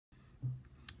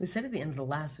We said at the end of the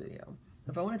last video,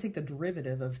 if I want to take the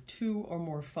derivative of two or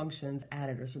more functions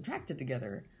added or subtracted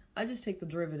together, I just take the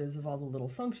derivatives of all the little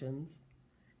functions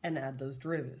and add those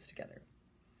derivatives together.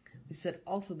 We said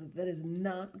also that that is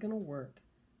not going to work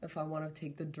if I want to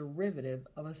take the derivative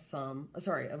of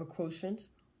of a quotient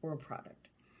or a product.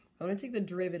 I want to take the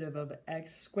derivative of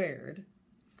x squared.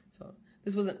 So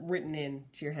this wasn't written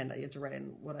into your handout. You have to write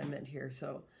in what I meant here.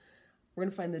 So we're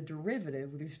going to find the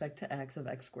derivative with respect to x of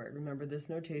x squared. Remember this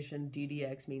notation, d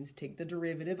dx means take the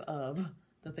derivative of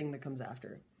the thing that comes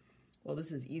after. Well,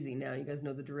 this is easy now. You guys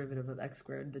know the derivative of x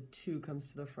squared. The 2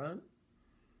 comes to the front.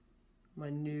 My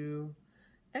new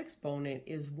exponent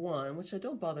is 1, which I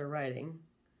don't bother writing,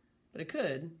 but it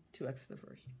could, 2x to the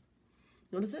first.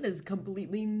 Notice that is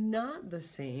completely not the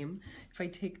same if I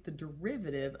take the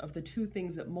derivative of the two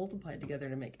things that multiply together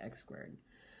to make x squared.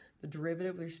 The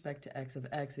derivative with respect to x of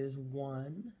x is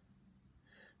 1.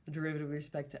 The derivative with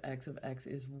respect to x of x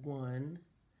is 1.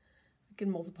 I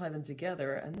can multiply them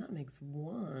together, and that makes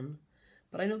 1.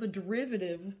 But I know the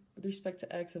derivative with respect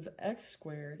to x of x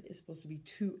squared is supposed to be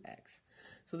 2x.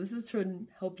 So this is to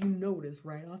help you notice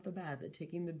right off the bat that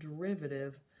taking the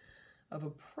derivative of a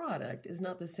product is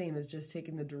not the same as just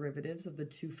taking the derivatives of the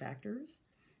two factors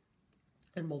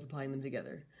and multiplying them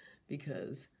together,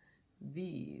 because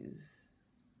these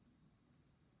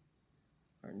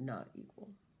are not equal.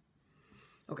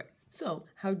 Okay, so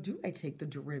how do I take the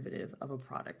derivative of a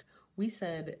product? We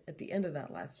said at the end of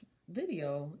that last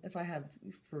video, if I have,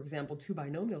 for example, two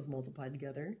binomials multiplied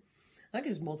together, I can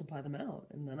just multiply them out,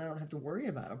 and then I don't have to worry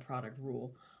about a product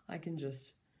rule. I can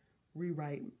just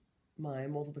rewrite my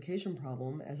multiplication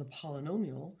problem as a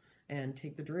polynomial and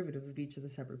take the derivative of each of the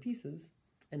separate pieces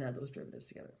and add those derivatives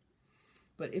together.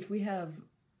 But if we have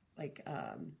like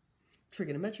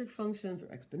trigonometric functions or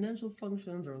exponential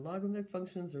functions or logarithmic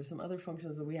functions or some other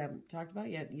functions that we haven't talked about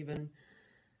yet even,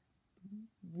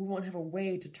 we won't have a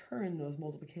way to turn those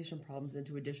multiplication problems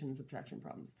into addition and subtraction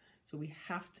problems. So we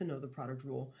have to know the product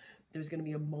rule. There's going to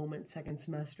be a moment second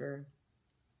semester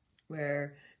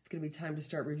where it's going to be time to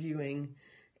start reviewing,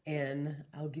 and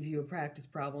I'll give you a practice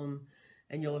problem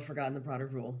and you'll have forgotten the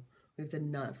product rule. We have to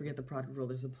not forget the product rule.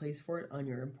 There's a place for it on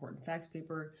your important facts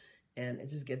paper, and it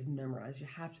just gets memorized. You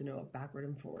have to know it backward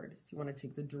and forward. If you want to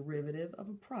take the derivative of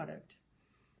a product,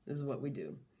 this is what we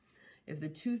do. If the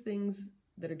two things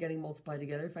that are getting multiplied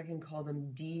together, if I can call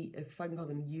them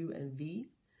u and v,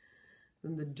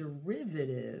 then the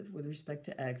derivative with respect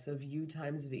to x of u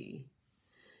times v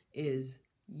is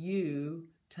u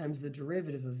times the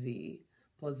derivative of v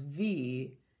plus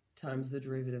v times the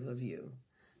derivative of u.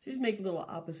 So you just make little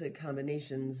opposite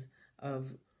combinations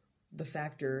of the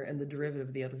factor and the derivative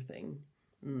of the other thing,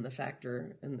 and the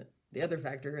factor and the other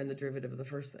factor and the derivative of the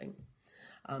first thing.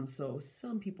 So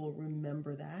some people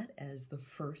remember that as the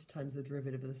first times the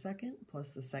derivative of the second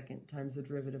plus the second times the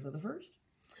derivative of the first.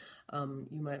 You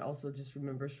might also just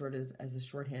remember sort of as a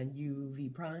shorthand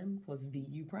uv prime plus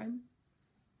vu prime.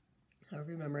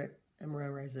 However you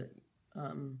memorize it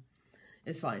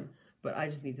is fine. But I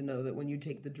just need to know that when you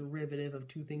take the derivative of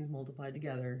two things multiplied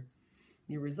together,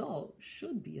 your result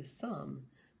should be a sum.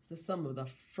 It's the sum of the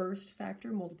first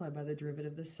factor multiplied by the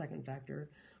derivative of the second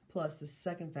factor plus the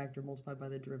second factor multiplied by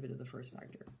the derivative of the first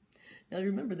factor. Now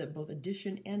remember that both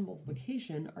addition and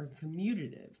multiplication are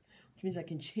commutative, which means I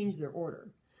can change their order.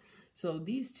 So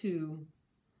these two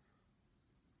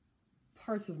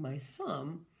parts of my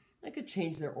sum, I could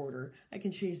change their order. I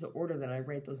can change the order that I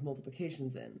write those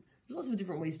multiplications in. There's lots of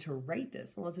different ways to write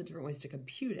this and lots of different ways to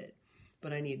compute it.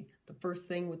 But I need the first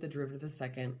thing with the derivative of the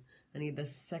second, I need the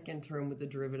second term with the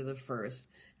derivative of the first,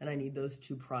 and I need those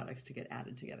two products to get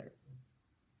added together.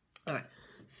 All right,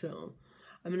 so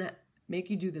I'm going to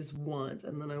make you do this once,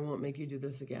 and then I won't make you do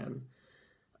this again.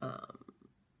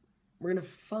 We're going to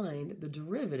find the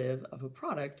derivative of a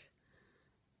product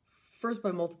first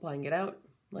by multiplying it out,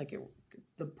 like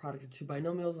the product of two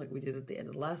binomials like we did at the end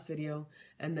of the last video,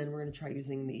 and then we're going to try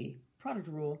using the product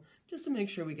rule just to make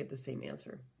sure we get the same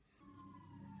answer.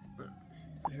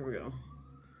 So here we go.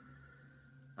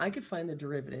 I could find the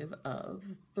derivative of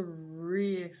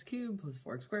 3x cubed plus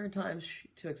 4x squared times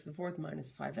 2x to the fourth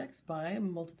minus 5x by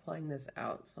multiplying this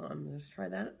out. So I'm going to just try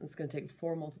that. It's going to take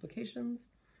 4 multiplications.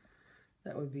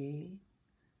 That would be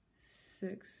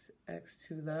 6x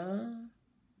to the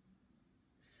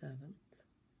 7th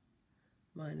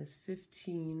minus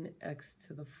 15x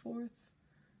to the 4th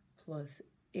plus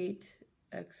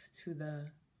 8x to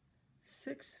the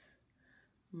 6th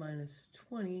minus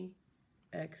 20x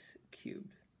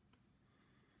cubed.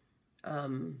 It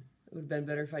would have been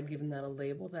better if I'd given that a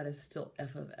label. That is still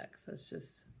f of x. That's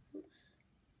just,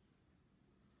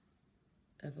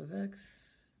 f of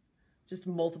x, just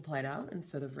multiplied out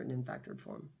instead of written in factored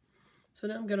form. So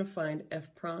now I'm going to find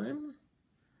f prime.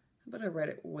 How about I write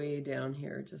it way down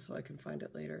here just so I can find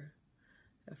it later.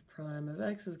 F prime of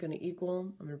x is going to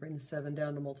equal, I'm going to bring the 7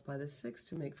 down to multiply the 6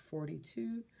 to make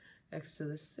 42 x to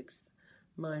the 6th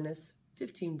minus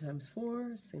 15 times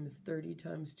 4, same as 30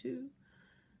 times 2,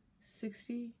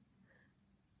 60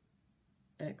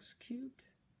 x cubed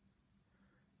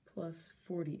plus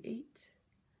 48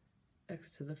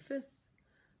 x to the 5th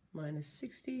minus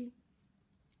 60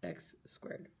 x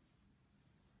squared.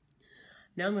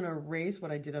 Now I'm going to erase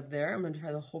what I did up there. I'm going to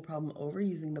try the whole problem over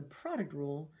using the product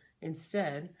rule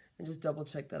instead and just double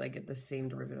check that I get the same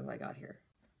derivative I got here.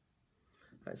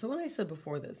 All right, so when I said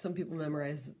before that some people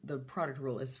memorize the product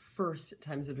rule as first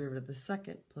times the derivative of the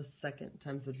second plus second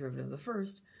times the derivative of the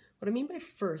first, what I mean by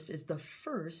first is the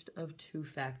first of two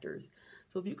factors.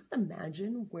 So if you could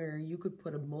imagine where you could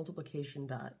put a multiplication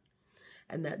dot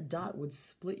and that dot would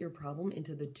split your problem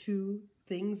into the two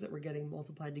things that were getting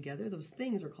multiplied together, those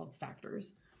things are called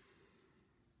factors.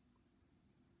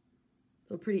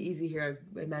 So pretty easy here,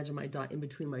 I imagine my dot in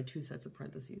between my two sets of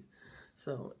parentheses.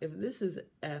 So if this is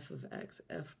f of x,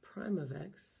 f prime of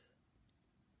x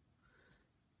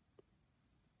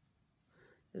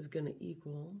is going to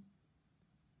equal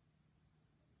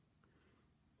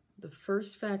the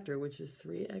first factor, which is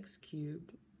 3x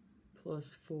cubed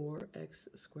plus 4x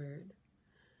squared,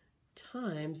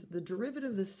 times the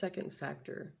derivative of the second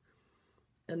factor.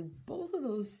 And both of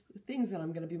those things that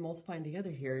I'm going to be multiplying together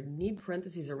here need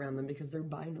parentheses around them because they're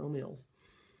binomials.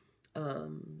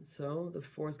 So the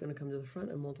 4 is going to come to the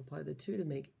front and multiply the 2 to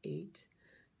make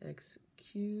 8x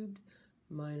cubed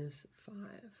minus 5.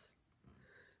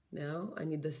 Now I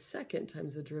need the second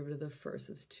times the derivative of the first.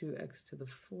 It's 2x to the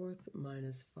 4th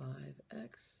minus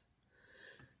 5x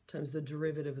times the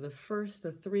derivative of the first.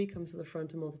 The 3 comes to the front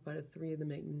to multiply to 3 to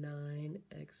make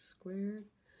 9x squared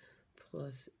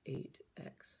plus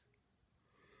 8x.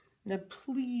 Now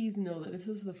please know that if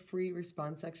this is the free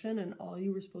response section and all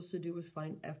you were supposed to do was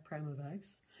find f prime of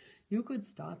x, you could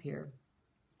stop here.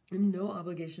 No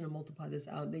obligation to multiply this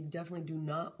out. They definitely do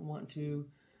not want to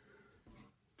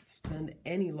spend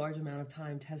any large amount of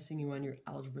time testing you on your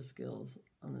algebra skills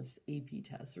on this AP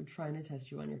test or trying to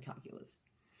test you on your calculus.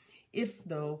 If,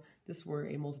 though, this were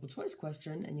a multiple choice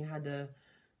question and you had to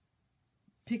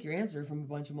pick your answer from a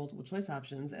bunch of multiple choice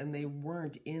options and they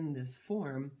weren't in this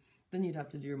form, then you'd have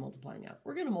to do your multiplying out.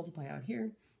 We're going to multiply out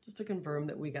here just to confirm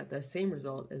that we got the same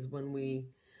result as when we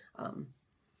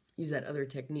use that other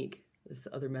technique, this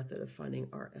other method of finding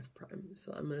our f prime.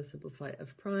 So I'm going to simplify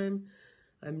f prime.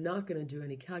 I'm not going to do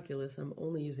any calculus. I'm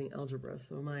only using algebra.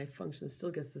 So my function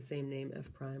still gets the same name,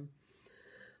 f prime.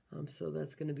 So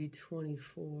that's going to be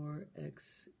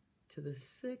 24x to the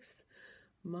 6th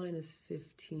minus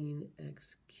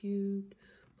 15x cubed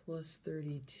plus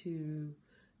 32x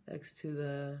to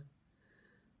the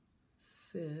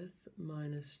 5th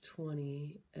minus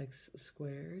 20x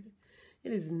squared.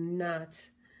 It is not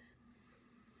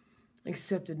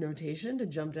accepted notation to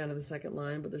jump down to the second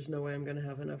line, but there's no way I'm going to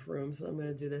have enough room, so I'm going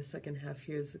to do the second half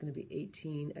here. This is going to be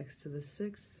 18x to the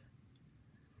 6th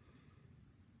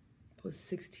plus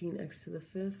 16x to the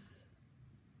 5th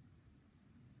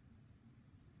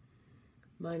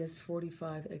minus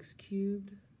 45x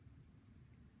cubed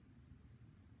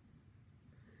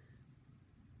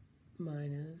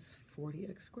minus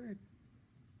 40x squared.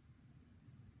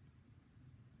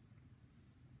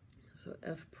 So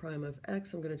f prime of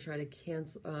x, I'm going to try to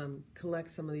cancel, collect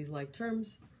some of these like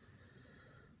terms.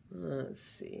 Let's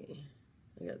see.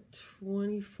 I got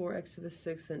 24x to the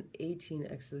 6th and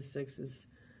 18x to the 6th is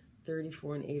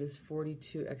 34 and 8 is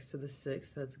 42x to the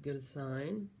 6th. That's a good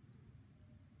sign.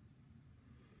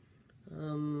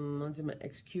 I'll do my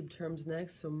x cubed terms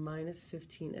next. So minus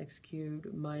 15x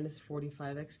cubed minus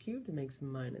 45x cubed makes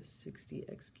minus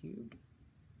 60x cubed.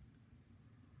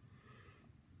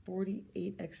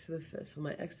 48x to the 5th. So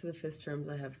my x to the 5th terms,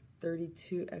 I have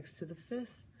 32x to the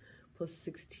 5th plus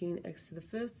 16x to the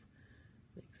 5th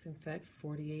makes, in fact,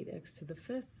 48x to the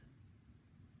 5th.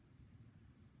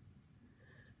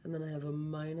 And then I have a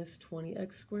minus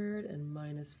 20x squared and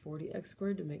minus 40x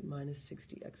squared to make minus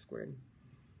 60x squared.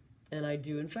 And I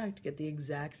do, in fact, get the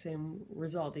exact same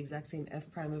result, the exact same f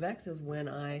prime of x as when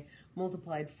I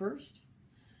multiplied first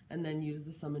and then used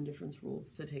the sum and difference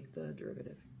rules to take the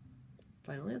derivative.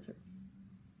 Final answer.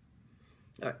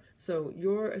 All right, so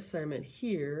your assignment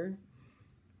here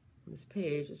on this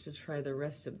page is to try the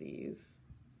rest of these,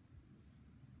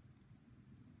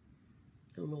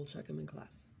 and we'll check them in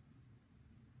class.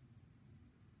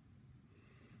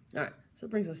 All right, so it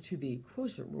brings us to the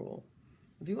quotient rule.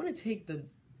 If you want to take the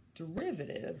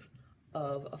derivative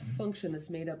of a function that's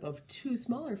made up of two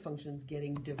smaller functions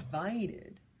getting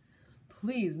divided,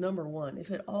 please, number one,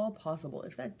 if at all possible,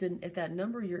 if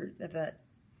that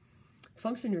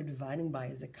function you're dividing by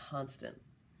is a constant,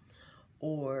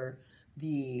 or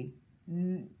the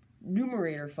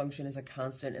numerator function is a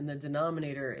constant and the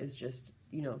denominator is just,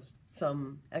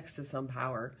 some x to some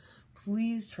power,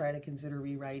 please try to consider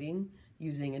rewriting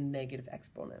using a negative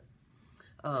exponent.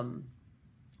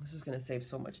 This is going to save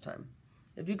so much time.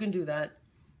 If you can do that,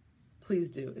 please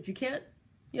do. If you can't,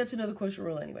 you have to know the quotient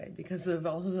rule anyway, because of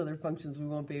all those other functions we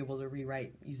won't be able to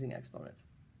rewrite using exponents.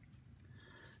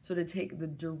 So to take the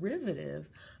derivative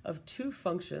of two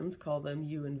functions, call them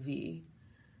u and v,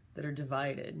 that are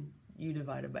divided, u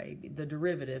divided by v, the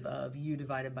derivative of u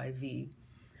divided by v,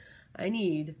 I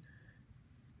need,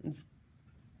 it's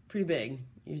pretty big,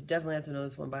 you definitely have to know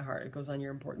this one by heart, it goes on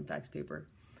your important facts paper.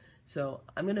 So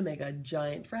I'm going to make a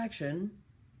giant fraction,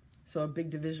 so a big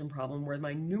division problem where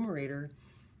my numerator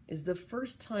is the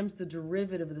first times the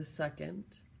derivative of the second,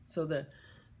 so the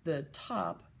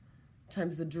top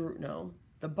times the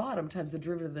bottom times the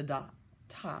derivative of the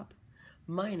top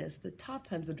minus the top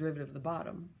times the derivative of the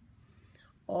bottom,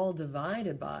 all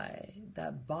divided by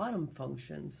that bottom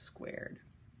function squared.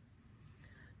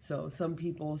 So some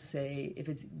people say if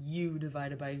it's u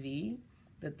divided by v,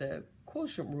 that the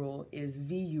quotient rule is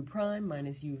vu prime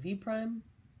minus uv prime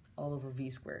all over v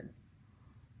squared.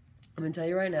 I'm going to tell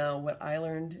you right now what I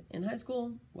learned in high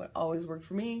school, what always worked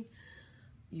for me.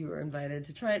 You are invited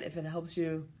to try it if it helps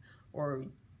you, or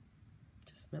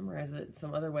just memorize it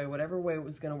some other way, whatever way it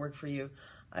was going to work for you.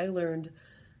 I learned,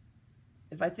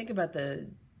 if I think about the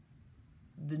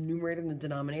numerator and the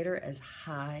denominator as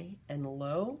high and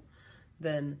low,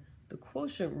 then the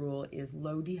quotient rule is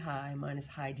low d high minus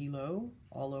high d low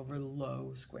all over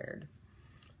low squared.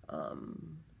 So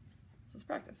let's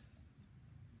practice.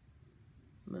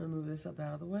 I'm going to move this up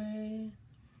out of the way.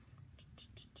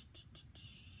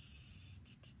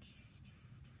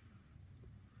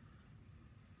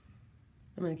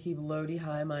 I'm going to keep low d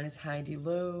high minus high d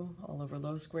low all over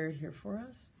low squared here for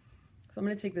us. So I'm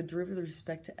going to take the derivative with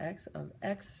respect to x of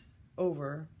x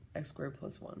over x squared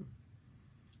plus 1.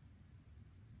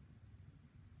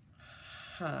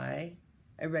 High,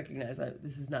 I recognize that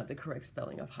this is not the correct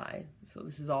spelling of high, so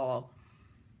this is all,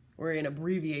 we're in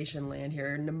abbreviation land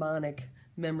here, mnemonic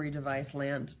memory device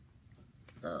land.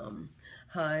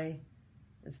 High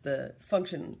is the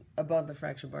function above the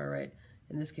fraction bar, right?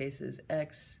 In this case is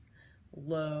x.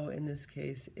 Low in this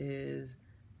case is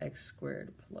x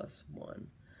squared plus 1.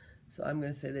 So I'm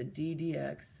going to say that d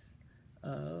dx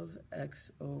of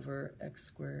x over x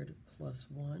squared plus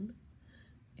 1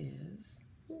 is,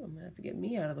 I'm going to have to get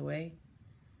me out of the way,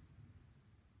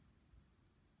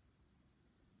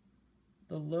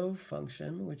 the low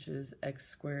function, which is x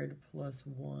squared plus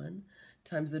 1,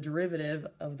 times the derivative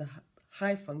of the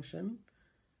high function,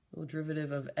 the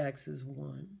derivative of x is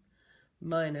 1,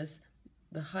 minus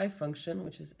the high function,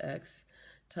 which is x,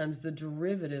 times the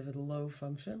derivative of the low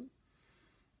function.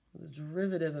 The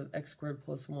derivative of x squared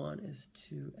plus 1 is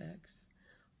 2x,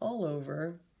 all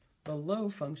over the low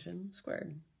function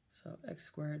squared. So x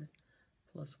squared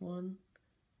plus 1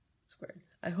 squared.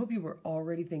 I hope you were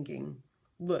already thinking,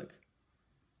 look,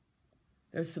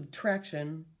 there's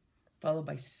subtraction followed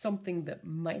by something that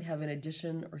might have an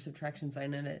addition or subtraction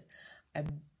sign in it. I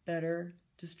better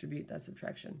distribute that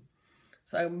subtraction.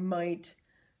 So I might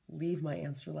leave my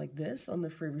answer like this on the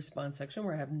free response section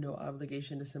where I have no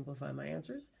obligation to simplify my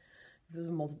answers. If there's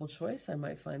a multiple choice, I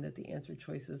might find that the answer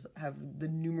choices have the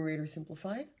numerator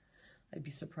simplified. I'd be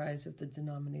surprised if the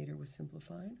denominator was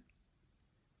simplified.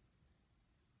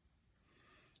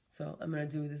 So I'm going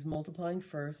to do this multiplying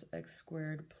first, x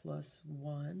squared plus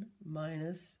 1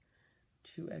 minus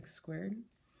 2x squared.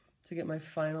 To get my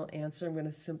final answer, I'm going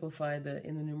to simplify in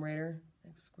the numerator,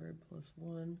 x squared plus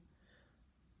 1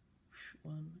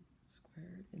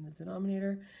 squared in the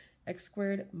denominator. X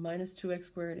squared minus 2x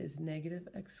squared is negative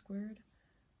x squared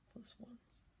plus 1.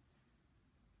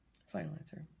 Final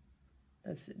answer.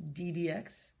 That's d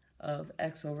dx of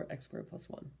x over x squared plus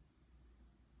 1.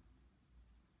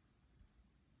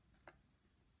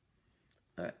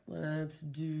 All right, let's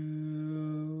do,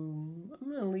 I'm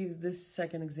going to leave this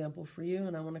second example for you,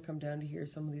 and I want to come down to here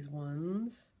some of these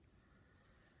ones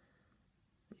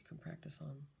that you can practice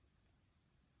on.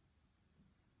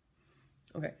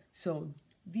 Okay, so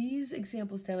these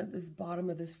examples down at this bottom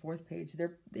of this fourth page,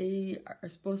 they are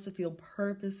supposed to feel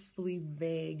purposefully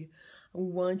vague. I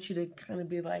want you to kind of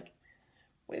be like,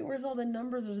 wait, where's all the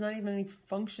numbers? There's not even any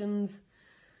functions.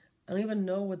 I don't even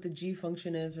know what the g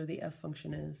function is or the f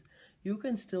function is. You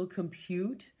can still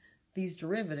compute these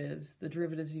derivatives, the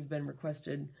derivatives you've been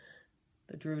requested,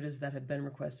 the derivatives that have been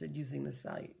requested using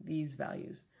these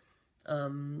values.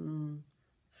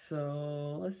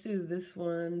 So let's do this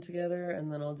one together,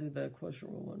 and then I'll do the quotient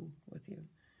rule one with you.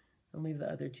 I'll leave the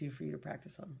other two for you to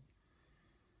practice on.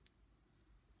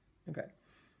 Okay.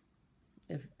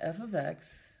 If f of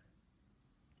x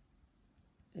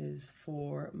is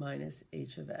 4 minus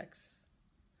h of x,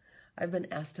 I've been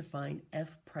asked to find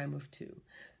f prime of 2.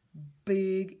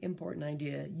 Big, important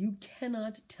idea. You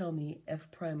cannot tell me f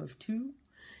prime of 2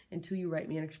 until you write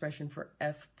me an expression for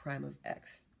f prime of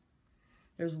x.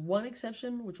 There's one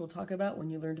exception, which we'll talk about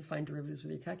when you learn to find derivatives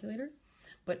with your calculator.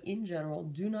 But in general,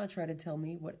 do not try to tell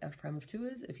me what f prime of 2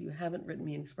 is if you haven't written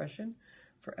me an expression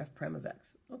for f prime of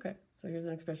x. Okay, so here's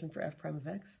an expression for f prime of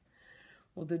x.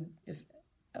 Well, if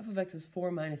f of x is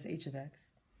 4 minus h of x,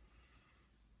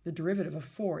 the derivative of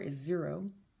 4 is 0.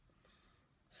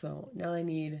 So now I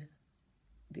need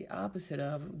the opposite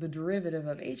of the derivative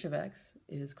of h of x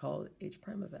is called h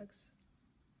prime of x.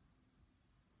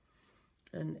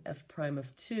 And f prime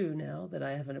of 2, now that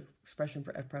I have an expression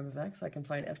for f prime of x, I can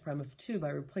find f prime of 2 by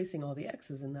replacing all the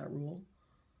x's in that rule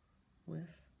with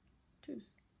 2's.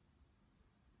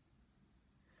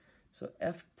 So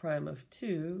f prime of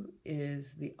 2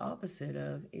 is the opposite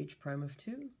of h prime of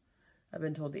 2. I've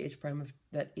been told that h prime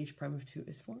of 2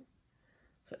 is 4.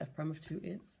 So f prime of 2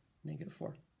 is negative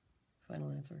 4.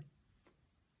 Final answer.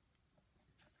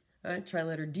 All right, try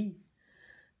letter D.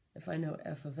 If I know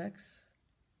f of x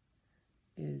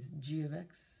is g of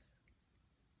x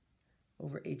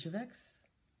over h of x,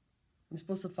 I'm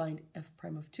supposed to find f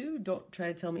prime of 2. Don't try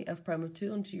to tell me f prime of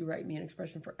 2 until you write me an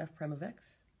expression for f prime of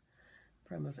x.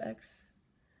 Prime of x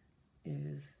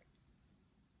is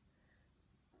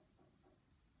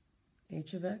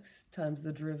h of x times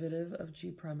the derivative of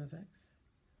g prime of x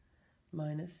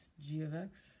minus g of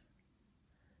x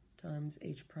times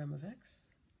h prime of x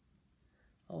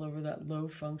all over that low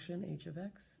function h of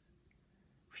x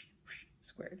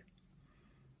squared.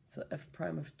 So f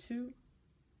prime of 2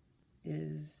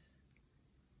 is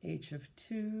h of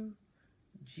 2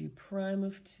 g prime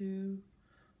of 2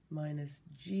 minus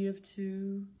g of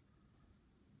 2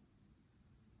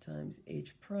 times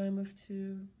h prime of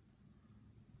 2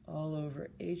 all over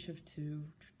h of 2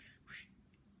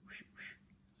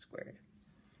 squared.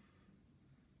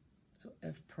 So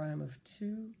f prime of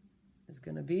 2 is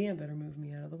going to be, I better move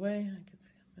me out of the way. I can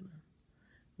see I'm going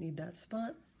to need that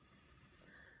spot.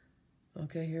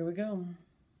 Okay, here we go.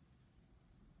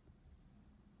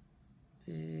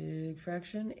 Big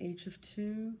fraction, h of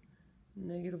 2,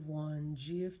 negative 1,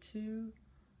 g of 2,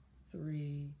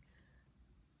 3.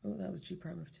 Oh, that was g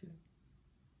prime of 2.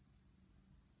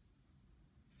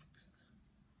 Fix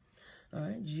that. All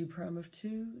right, g prime of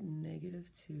 2, negative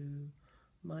 2,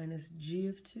 minus g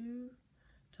of 2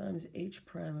 times h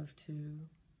prime of 2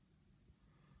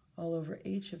 all over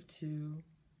h of 2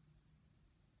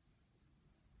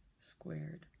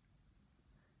 squared.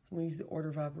 So I'm going to use the order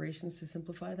of operations to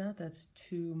simplify that. That's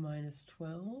 2 minus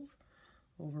 12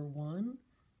 over 1,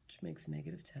 which makes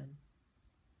negative 10.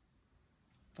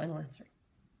 Final answer.